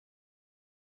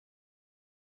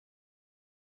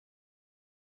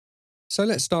So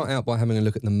let's start out by having a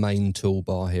look at the main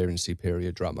toolbar here in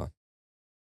Superior Drummer.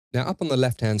 Now up on the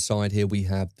left-hand side here we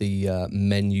have the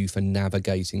menu for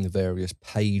navigating the various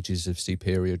pages of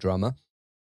Superior Drummer.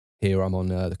 Here I'm on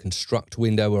the construct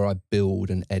window where I build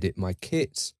and edit my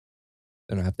kits.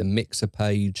 Then I have the mixer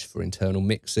page for internal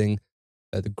mixing,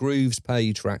 the grooves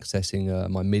page for accessing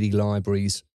my MIDI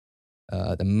libraries,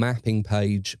 the mapping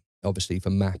page, obviously for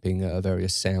mapping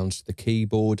various sounds to the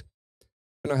keyboard.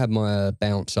 And I have my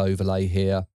bounce overlay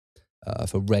here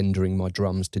for rendering my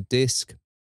drums to disk,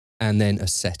 and then a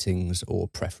settings or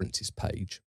preferences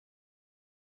page.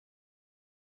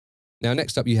 Now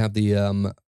next up you have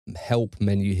the help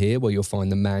menu here where you'll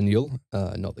find the manual,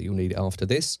 not that you'll need it after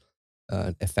this,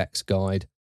 effects guide,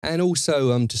 and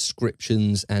also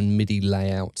descriptions and MIDI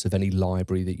layouts of any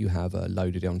library that you have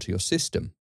loaded onto your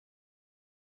system.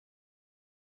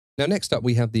 Now next up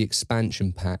we have the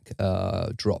expansion pack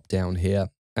drop down here,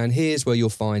 and here's where you'll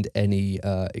find any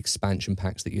expansion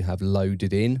packs that you have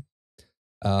loaded in.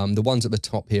 The ones at the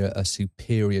top here are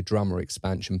Superior Drummer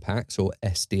expansion packs, or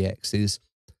SDXs,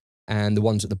 and the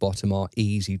ones at the bottom are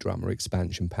Easy Drummer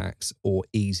expansion packs, or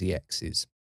EasyXs.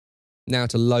 Now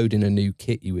to load in a new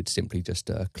kit, you would simply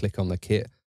just click on the kit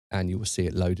and you will see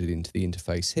it loaded into the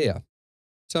interface here.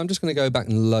 So I'm just going to go back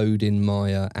and load in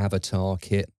my avatar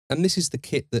kit, and this is the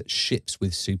kit that ships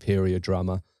with Superior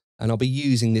Drummer, and I'll be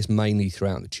using this mainly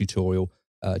throughout the tutorial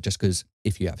just because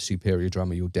if you have Superior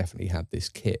Drummer you'll definitely have this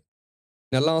kit.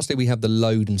 Now lastly we have the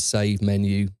load and save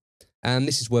menu, and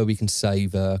this is where we can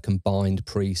save combined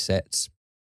presets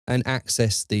and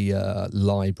access the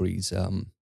libraries,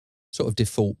 sort of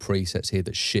default presets here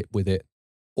that ship with it,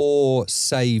 or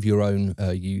save your own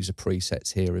user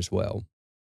presets here as well.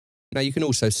 Now you can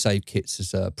also save kits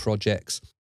as projects,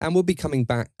 and we'll be coming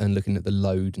back and looking at the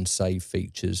load and save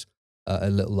features a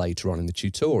little later on in the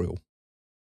tutorial.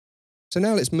 So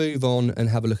now let's move on and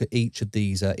have a look at each of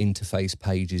these interface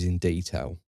pages in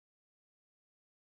detail.